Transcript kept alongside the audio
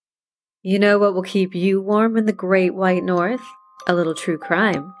You know what will keep you warm in the Great White North? A little true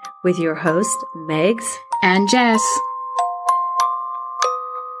crime with your host, Megs and Jess.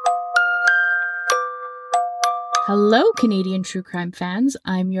 Hello, Canadian true crime fans.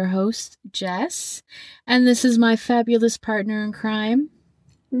 I'm your host, Jess, and this is my fabulous partner in crime,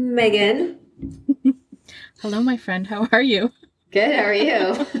 Megan. Hello, my friend. How are you? Good. How are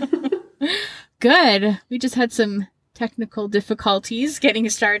you? Good. We just had some technical difficulties getting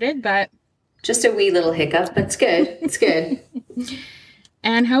started, but just a wee little hiccup, but it's good. It's good.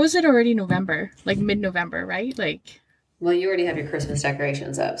 And how is it already November? Like mid-November, right? Well, you already have your Christmas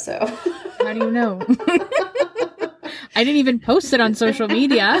decorations up, so. How do you know? I didn't even post it on social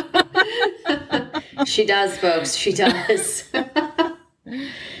media. She does, folks. She does.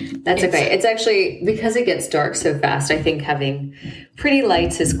 That's okay. It's actually, because it gets dark so fast, I think having pretty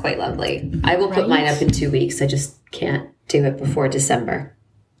lights is quite lovely. I will put mine up in 2 weeks. I just can't do it before December.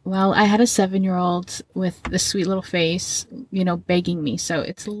 Well, I had a 7-year-old with this sweet little face, begging me. So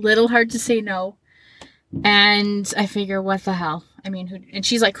it's a little hard to say no. And I figure, what the hell? I mean, and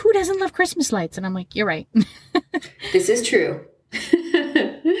she's like, who doesn't love Christmas lights? And I'm like, you're right. This is true.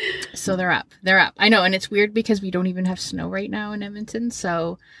 So they're up. They're up. I know. And it's weird because we don't even have snow right now in Edmonton.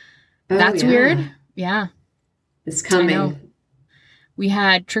 So that's weird. Yeah. It's coming. I know. We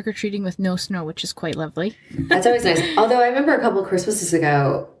had trick-or-treating with no snow, which is quite lovely. That's always nice. Although I remember a couple of Christmases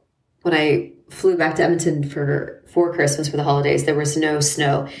ago when I flew back to Edmonton for Christmas for the holidays, there was no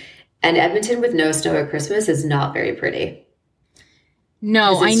snow. And Edmonton with no snow at Christmas is not very pretty.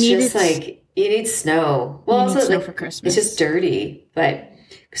 No, I need just like, you need snow. Well, also snow for Christmas. It's just dirty, but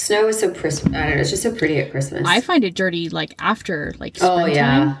snow is so I don't know, it's just so pretty at Christmas. I find it dirty after springtime. Oh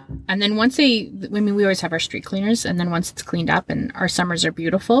yeah. And then once we always have our street cleaners, and then once it's cleaned up, and our summers are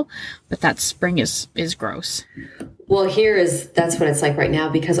beautiful, but that spring is gross. Well, that's what it's like right now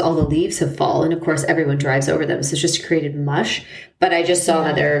because all the leaves have fallen. Of course, everyone drives over them, so it's just created mush. But I just saw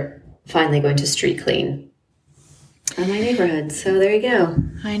that they're finally going to street clean in my neighborhood. So there you go.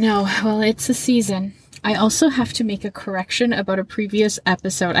 I know. Well, it's a season. I also have to make a correction about a previous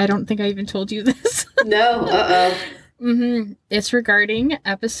episode. I don't think I even told you this. No. Uh-oh. Mm-hmm. It's regarding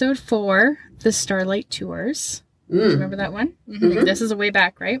episode 4, the Starlight Tours. Remember that one? Mm-hmm. Mm-hmm. This is a way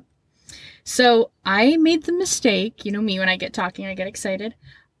back, right? So I made the mistake. You know me, when I get talking, I get excited.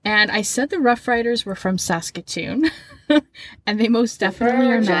 And I said the Rough Riders were from Saskatoon. And they most definitely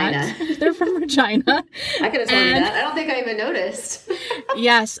are not. They're from Regina. I could have told you that. I don't think I even noticed.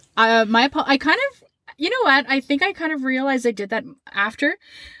 Yes. I kind of, you know what? I think I kind of realized I did that after.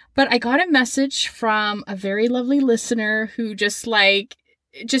 But I got a message from a very lovely listener who just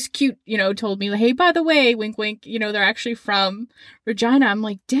cute, told me, hey, by the way, wink, wink, they're actually from Regina. I'm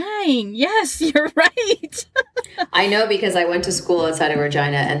like, dang, yes, you're right. I know because I went to school outside of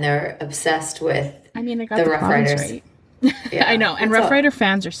Regina and they're obsessed with I got the Rough Riders. Right. Yeah, I know. And Rough Rider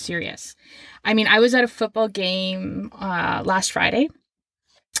fans are serious. I was at a football game last Friday.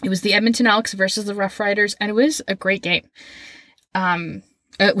 It was the Edmonton Elks versus the Rough Riders, and it was a great game.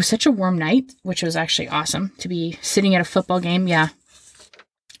 It was such a warm night, which was actually awesome to be sitting at a football game. Yeah.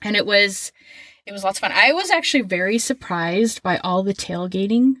 And it was lots of fun. I was actually very surprised by all the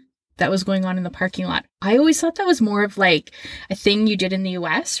tailgating that was going on in the parking lot. I always thought that was more of a thing you did in the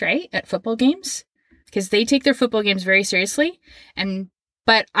US, right? At football games. Because they take their football games very seriously.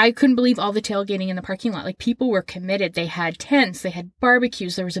 But I couldn't believe all the tailgating in the parking lot. People were committed. They had tents. They had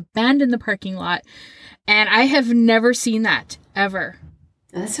barbecues. There was a band in the parking lot. And I have never seen that, ever.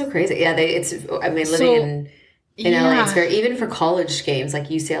 That's so crazy. Yeah, living in LA, it's very, even for college games like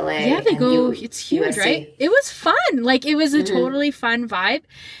UCLA. Yeah, they go, it's huge, USC. Right? It was fun. It was a totally fun vibe.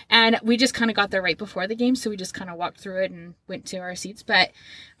 And we just kind of got there right before the game. So we just kind of walked through it and went to our seats. But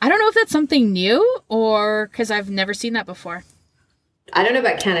I don't know if that's something new or because I've never seen that before. I don't know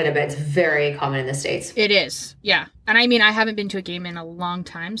about Canada, but it's very common in the States. It is. Yeah. And I haven't been to a game in a long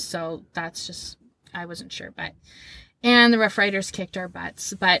time. So that's just, I wasn't sure. And the Rough Riders kicked our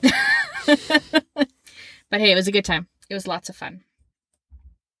butts. But hey, it was a good time. It was lots of fun.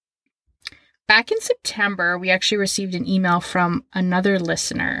 Back in September, we actually received an email from another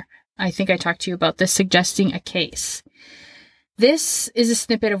listener. I think I talked to you about this, suggesting a case. This is a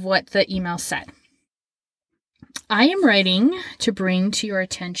snippet of what the email said. I am writing to bring to your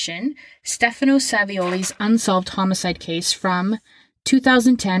attention Stefano Savioli's unsolved homicide case from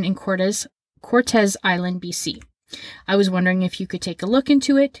 2010 in Cortes Island, BC. I was wondering if you could take a look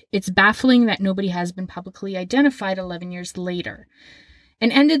into it. It's baffling that nobody has been publicly identified 11 years later.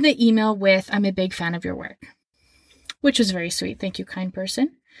 And ended the email with, I'm a big fan of your work. Which was very sweet. Thank you, kind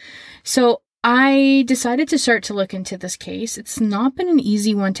person. So I decided to start to look into this case. It's not been an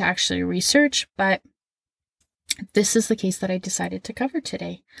easy one to actually research, but this is the case that I decided to cover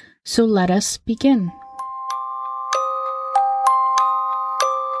today. So let us begin.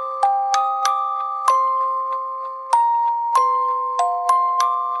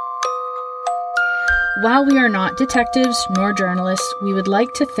 While we are not detectives nor journalists, we would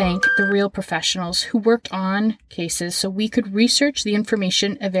like to thank the real professionals who worked on cases so we could research the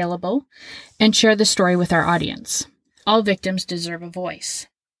information available and share the story with our audience. All victims deserve a voice.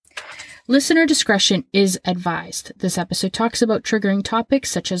 Listener discretion is advised. This episode talks about triggering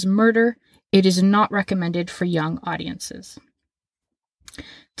topics such as murder. It is not recommended for young audiences.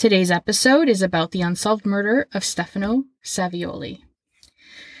 Today's episode is about the unsolved murder of Stefano Savioli.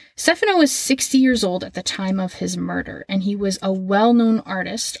 Stefano was 60 years old at the time of his murder, and he was a well-known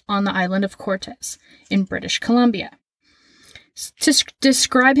artist on the island of Cortes in British Columbia. To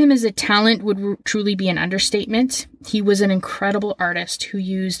describe him as a talent would truly be an understatement. He was an incredible artist who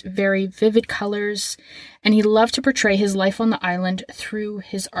used very vivid colors, and he loved to portray his life on the island through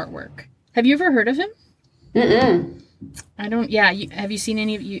his artwork. Have you ever heard of him? Mm-mm. I don't, yeah. Have you seen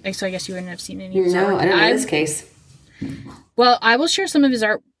any of you? So I guess you wouldn't have seen any of his No, artwork. I don't know this case. Well, I will share some of his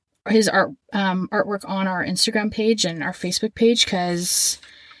artwork on our Instagram page and our Facebook page because,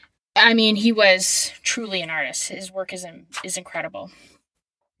 I mean, he was truly an artist. His work is incredible.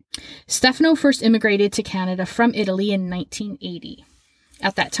 Stefano first immigrated to Canada from Italy in 1980.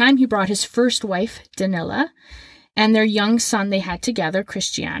 At that time, he brought his first wife, Danila, and their young son they had together,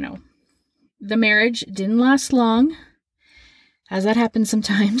 Cristiano. The marriage didn't last long, as that happens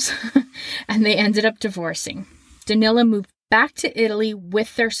sometimes, and they ended up divorcing. Danila moved back to Italy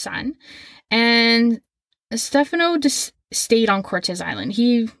with their son, and Stefano just stayed on Cortes Island.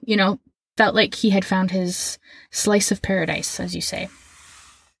 He, felt like he had found his slice of paradise, as you say.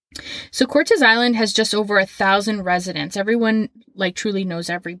 So Cortes Island has just over 1,000 residents. Everyone, truly knows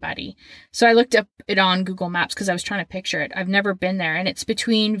everybody. So I looked up it on Google Maps because I was trying to picture it. I've never been there, and it's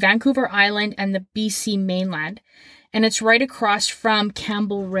between Vancouver Island and the BC mainland, and it's right across from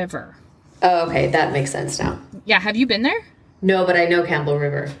Campbell River. Oh, okay. That makes sense now. Yeah. Have you been there? No, but I know Campbell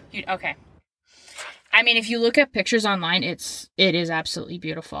River. Okay. I mean, if you look at pictures online, it is absolutely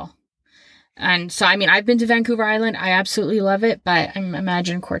beautiful. And so, I mean, I've been to Vancouver Island. I absolutely love it, but I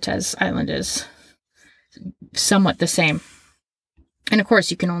imagine Cortes Island is somewhat the same. And of course,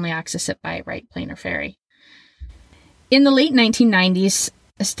 you can only access it by plane or ferry. In the late 1990s,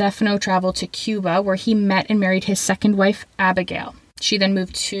 Stefano traveled to Cuba, where he met and married his second wife, Abigail. She then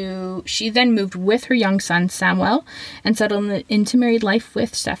moved with her young son, Samuel, and settled into married life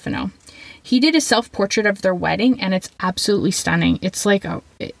with Stefano. He did a self-portrait of their wedding, and it's absolutely stunning. It's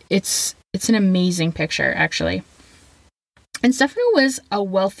it's an amazing picture, actually. And Stefano was a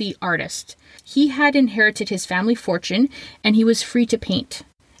wealthy artist. He had inherited his family fortune, and he was free to paint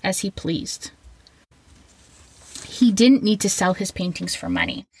as he pleased. He didn't need to sell his paintings for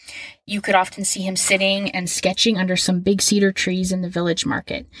money. You could often see him sitting and sketching under some big cedar trees in the village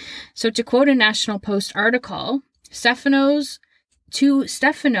market. So to quote a National Post article, to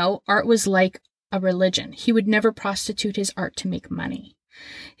Stefano, art was like a religion. He would never prostitute his art to make money.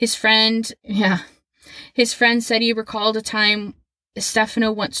 His friend said he recalled a time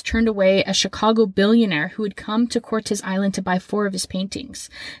Stefano once turned away a Chicago billionaire who had come to Cortes Island to buy 4 of his paintings.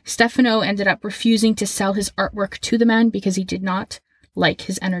 Stefano ended up refusing to sell his artwork to the man because he did not like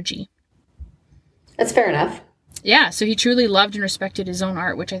his energy. That's fair enough. Yeah, so he truly loved and respected his own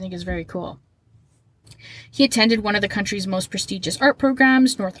art, which I think is very cool. He attended one of the country's most prestigious art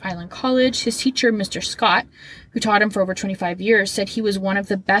programs, North Island College. His teacher, Mr. Scott, who taught him for over 25 years, said he was one of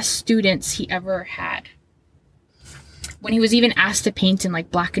the best students he ever had. When he was even asked to paint in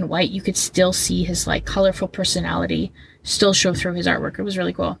black and white, you could still see his colorful personality still show through his artwork. It was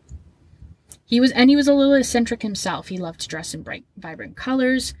really cool. He was a little eccentric himself. He loved to dress in bright, vibrant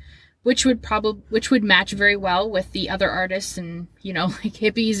colors, which would match very well with the other artists and,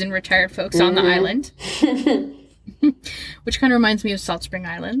 hippies and retired folks on the island. Which kind of reminds me of Salt Spring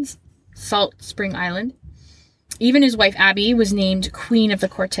Island. Even his wife Abby was named Queen of the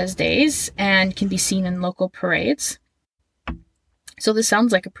Cortes Days and can be seen in local parades. So this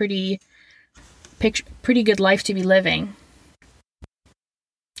sounds like a pretty good life to be living.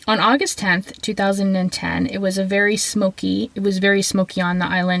 On August 10th, 2010, it was very smoky on the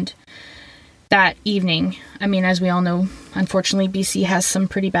island that evening. I mean, as we all know, unfortunately, BC has some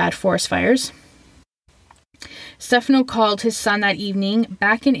pretty bad forest fires. Stefano called his son that evening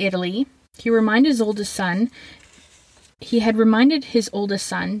back in Italy. He had reminded his oldest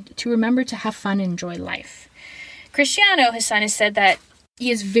son to remember to have fun and enjoy life. Cristiano, his son, has said that, He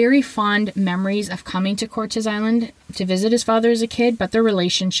has very fond memories of coming to Cortes Island to visit his father as a kid, but their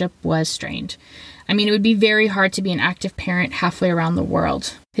relationship was strained. I mean, it would be very hard to be an active parent halfway around the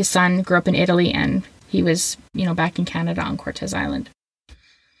world. His son grew up in Italy and he was, back in Canada on Cortes Island.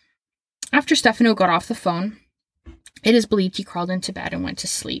 After Stefano got off the phone, it is believed he crawled into bed and went to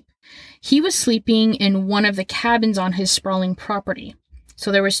sleep. He was sleeping in one of the cabins on his sprawling property.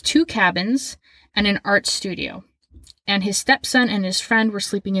 So there was 2 cabins and an art studio. And his stepson and his friend were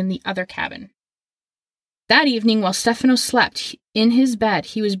sleeping in the other cabin. That evening, while Stefano slept in his bed,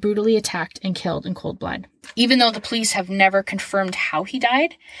 he was brutally attacked and killed in cold blood. Even though the police have never confirmed how he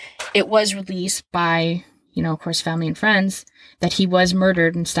died, it was released by, of course, family and friends, that he was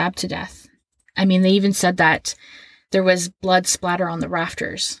murdered and stabbed to death. I mean, they even said that there was blood splatter on the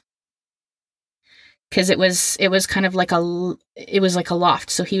rafters. Because it was kind of like a loft,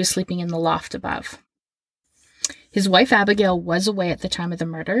 so he was sleeping in the loft above. His wife, Abigail, was away at the time of the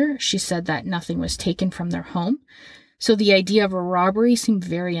murder. She said that nothing was taken from their home. So the idea of a robbery seemed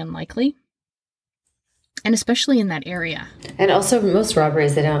very unlikely. And especially in that area. And also, most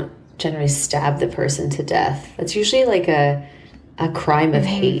robberies, they don't generally stab the person to death. It's usually like a crime of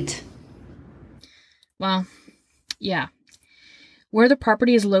hate. Well, yeah. Where the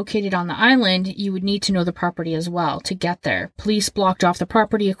property is located on the island, you would need to know the property as well to get there. Police blocked off the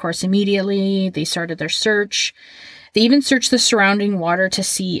property, of course, immediately. They started their search. They even searched the surrounding water to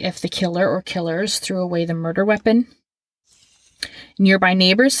see if the killer or killers threw away the murder weapon. Nearby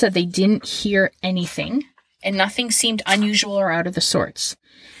neighbors said they didn't hear anything, and nothing seemed unusual or out of the sorts.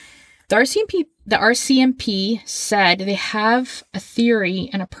 The RCMP said they have a theory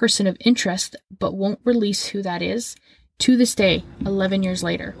and a person of interest, but won't release who that is. To this day, 11 years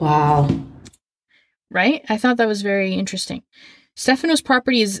later. Wow. Right? I thought that was very interesting. Stefano's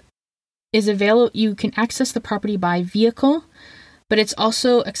property is available. You can access the property by vehicle, but it's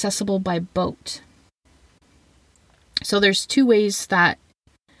also accessible by boat. So there's 2 ways that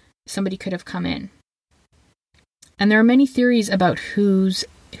somebody could have come in. And there are many theories about who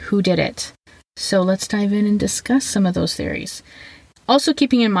did it. So let's dive in and discuss some of those theories. Also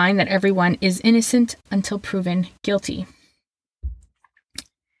keeping in mind that everyone is innocent until proven guilty.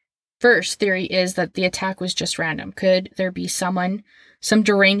 First theory is that the attack was just random. Could there be some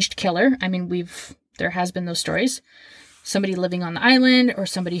deranged killer? I mean, there has been those stories. Somebody living on the island or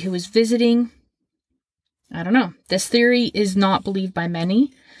somebody who was visiting. I don't know. This theory is not believed by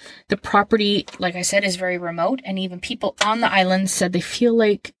many. The property, like I said, is very remote, and even people on the island said they feel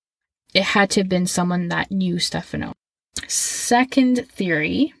like it had to have been someone that knew Stefano. Second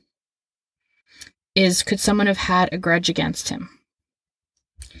theory is, could someone have had a grudge against him?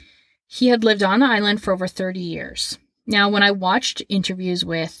 He had lived on the island for over 30 years. Now, when I watched interviews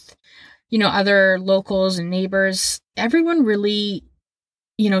with, other locals and neighbors, everyone really,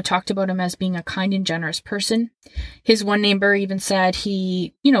 talked about him as being a kind and generous person. His one neighbor even said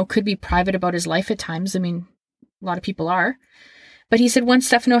he, could be private about his life at times. I mean, a lot of people are. But he said once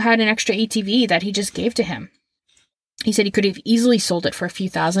Stefano had an extra ATV that he just gave to him. He said he could have easily sold it for a few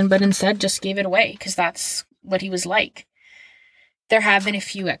thousand, but instead just gave it away because that's what he was like. There have been a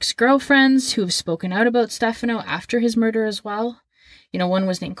few ex-girlfriends who have spoken out about Stefano after his murder as well. One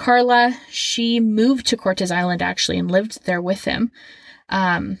was named Carla. She moved to Cortes Island actually and lived there with him.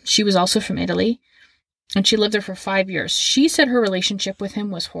 She was also from Italy, and she lived there for 5 years. She said her relationship with him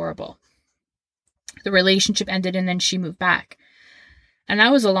was horrible. The relationship ended and then she moved back. And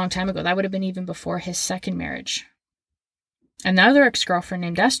that was a long time ago. That would have been even before his second marriage. Another ex-girlfriend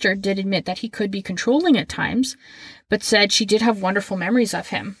named Esther did admit that he could be controlling at times, but said she did have wonderful memories of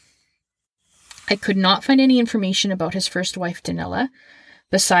him. I could not find any information about his first wife, Danila,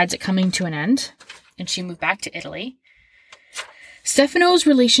 besides it coming to an end, and she moved back to Italy. Stefano's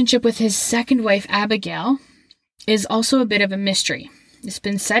relationship with his second wife, Abigail, is also a bit of a mystery. It's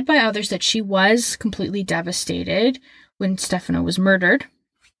been said by others that she was completely devastated when Stefano was murdered.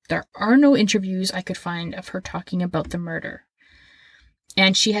 There are no interviews I could find of her talking about the murder.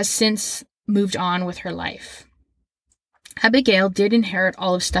 And she has since moved on with her life. Abigail did inherit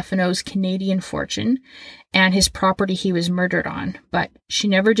all of Stefano's Canadian fortune and his property he was murdered on, but she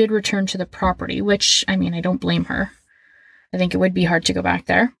never did return to the property, which, I don't blame her. I think it would be hard to go back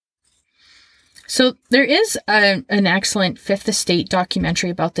there. So there is an excellent Fifth Estate documentary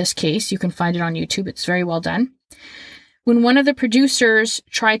about this case. You can find it on YouTube. It's very well done. When one of the producers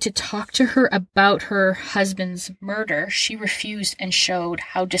tried to talk to her about her husband's murder, she refused and showed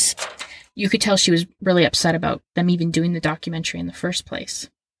how you could tell she was really upset about them even doing the documentary in the first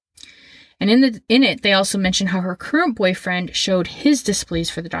place. And in it, they also mentioned how her current boyfriend showed his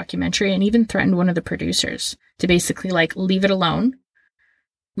displeasure for the documentary and even threatened one of the producers to basically leave it alone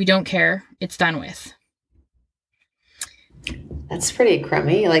We don't care. It's done with. That's pretty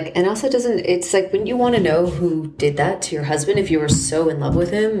crummy. Like, and also it's like when you want to know who did that to your husband, if you were so in love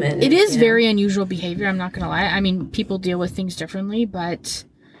with him. And it is very unusual behavior. I'm not going to lie. I mean, people deal with things differently, but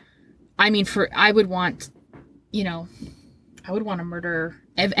I mean, I would want to murder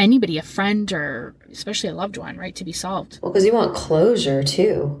anybody, a friend or especially a loved one, right, to be solved. Well, because you want closure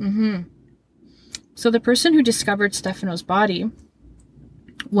too. Mm-hmm. So the person who discovered Stefano's body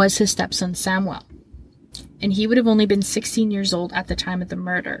was his stepson, Samuel. And he would have only been 16 years old at the time of the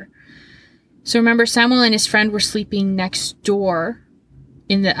murder. So remember, Samuel and his friend were sleeping next door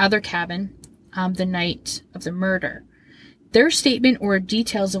in the other cabin the night of the murder. Their statement or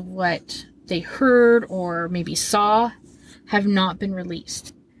details of what they heard or maybe saw have not been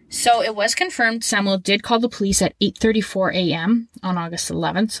released. So it was confirmed Samuel did call the police at 8:34 a.m. on August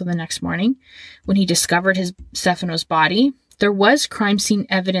 11th, so the next morning, when he discovered Stefano's body. There was crime scene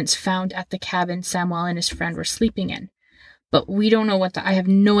evidence found at the cabin Samuel and his friend were sleeping in. But we don't know I have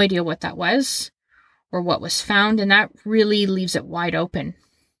no idea what that was or what was found, and that really leaves it wide open.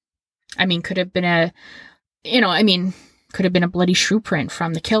 I mean, could have been a bloody shoe print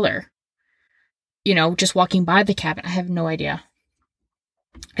from the killer. Just walking by the cabin. I have no idea.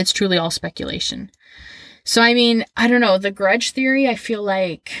 It's truly all speculation. So, I mean, I don't know. The grudge theory, I feel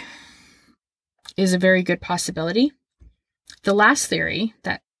like, is a very good possibility. The last theory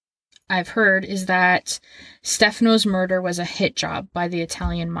that I've heard is that Stefano's murder was a hit job by the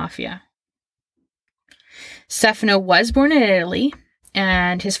Italian mafia. Stefano was born in Italy,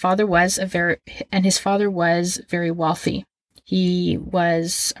 and his father was very wealthy. He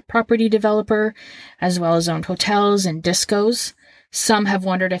was a property developer, as well as owned hotels and discos. Some have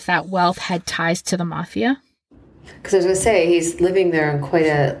wondered if that wealth had ties to the mafia. Because I was going to say, he's living there in quite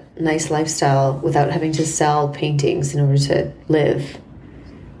a nice lifestyle without having to sell paintings in order to live.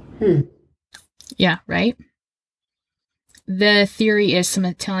 Yeah, right? The theory is some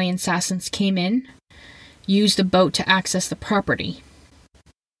Italian assassins came in, used a boat to access the property.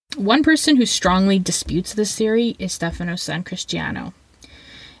 One person who strongly disputes this theory is Stefano's son, Cristiano.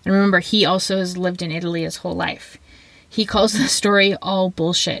 And remember, he also has lived in Italy his whole life. He calls the story all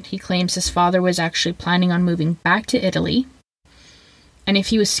bullshit. He claims his father was actually planning on moving back to Italy. And if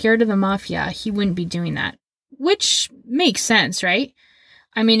he was scared of the mafia, he wouldn't be doing that. Which makes sense, right?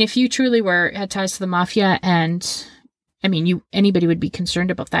 I mean, if you truly had ties to the mafia and, I mean, anybody would be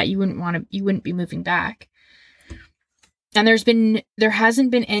concerned about that. You wouldn't be moving back. And there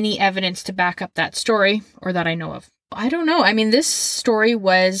hasn't been any evidence to back up that story, or that I know of. I don't know. I mean, this story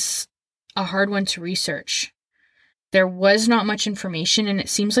was a hard one to research. There was not much information, and it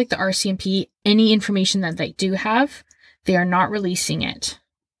seems like the RCMP, any information that they do have, they are not releasing it.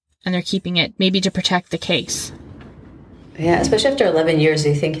 And they're keeping it maybe to protect the case. Yeah, especially after 11 years,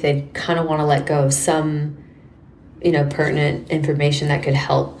 you think they'd kind of want to let go of some, pertinent information that could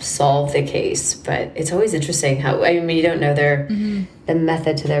help solve the case. But it's always interesting how, I mean, you don't know the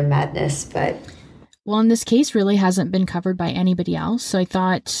method to their madness, but... Well, and this case really hasn't been covered by anybody else. So I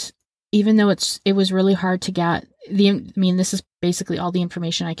thought, even though it was really hard to get this is basically all the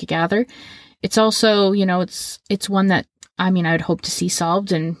information I could gather. It's also, it's one that, I would hope to see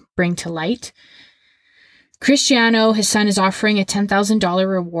solved and bring to light. Cristiano, his son, is offering a $10,000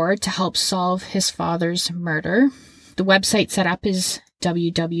 reward to help solve his father's murder. The website set up is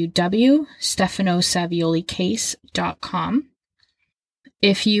www.stefanosaviolicase.com.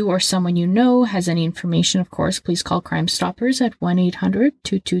 If you or someone you know has any information, of course, please call Crime Stoppers at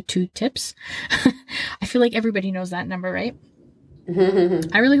 1-800-222-TIPS. I feel like everybody knows that number, right?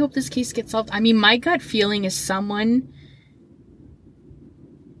 I really hope this case gets solved. I mean, my gut feeling is someone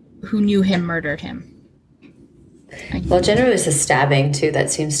who knew him murdered him. Well, generally it's a stabbing, too. That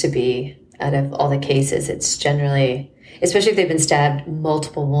seems to be, out of all the cases, it's generally, especially if they've been stabbed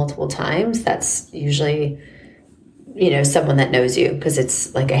multiple times, that's usually... someone that knows you, because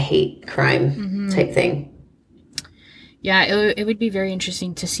it's like a hate crime type thing. Yeah, it would be very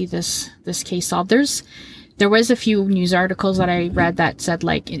interesting to see this case solved. There was a few news articles that I read that said,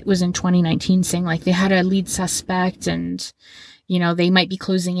 like, it was in 2019, saying like they had a lead suspect and, they might be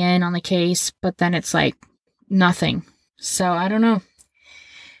closing in on the case, but then it's like nothing. So I don't know.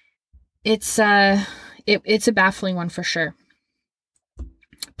 It's a baffling one for sure.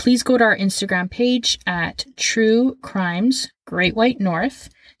 Please go to our Instagram page at True Crimes Great White North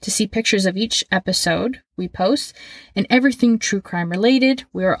to see pictures of each episode we post and everything true crime related.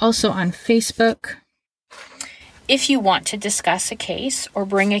 We are also on Facebook. If you want to discuss a case or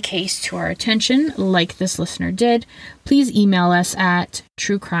bring a case to our attention, like this listener did, please email us at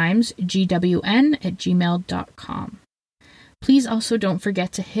truecrimesgwn@gmail.com. Please also don't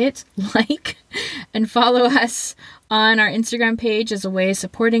forget to hit like and follow us on our Instagram page as a way of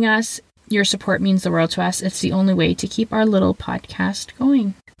supporting us. Your support means the world to us. It's the only way to keep our little podcast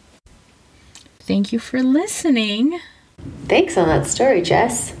going. Thank you for listening. Thanks on that story,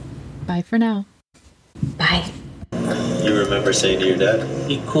 Jess. Bye for now. Bye. You remember saying to your dad?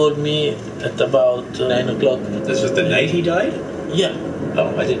 He called me at about 9 o'clock. This was the night he died? Yeah.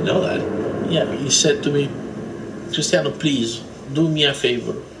 Oh, I didn't know that. Yeah, he said to me, Cristiano, please, do me a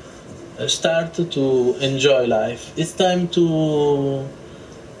favor. Start to enjoy life. It's time to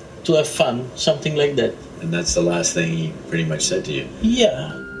have fun, something like that. And that's the last thing he pretty much said to you?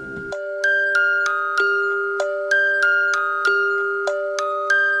 Yeah.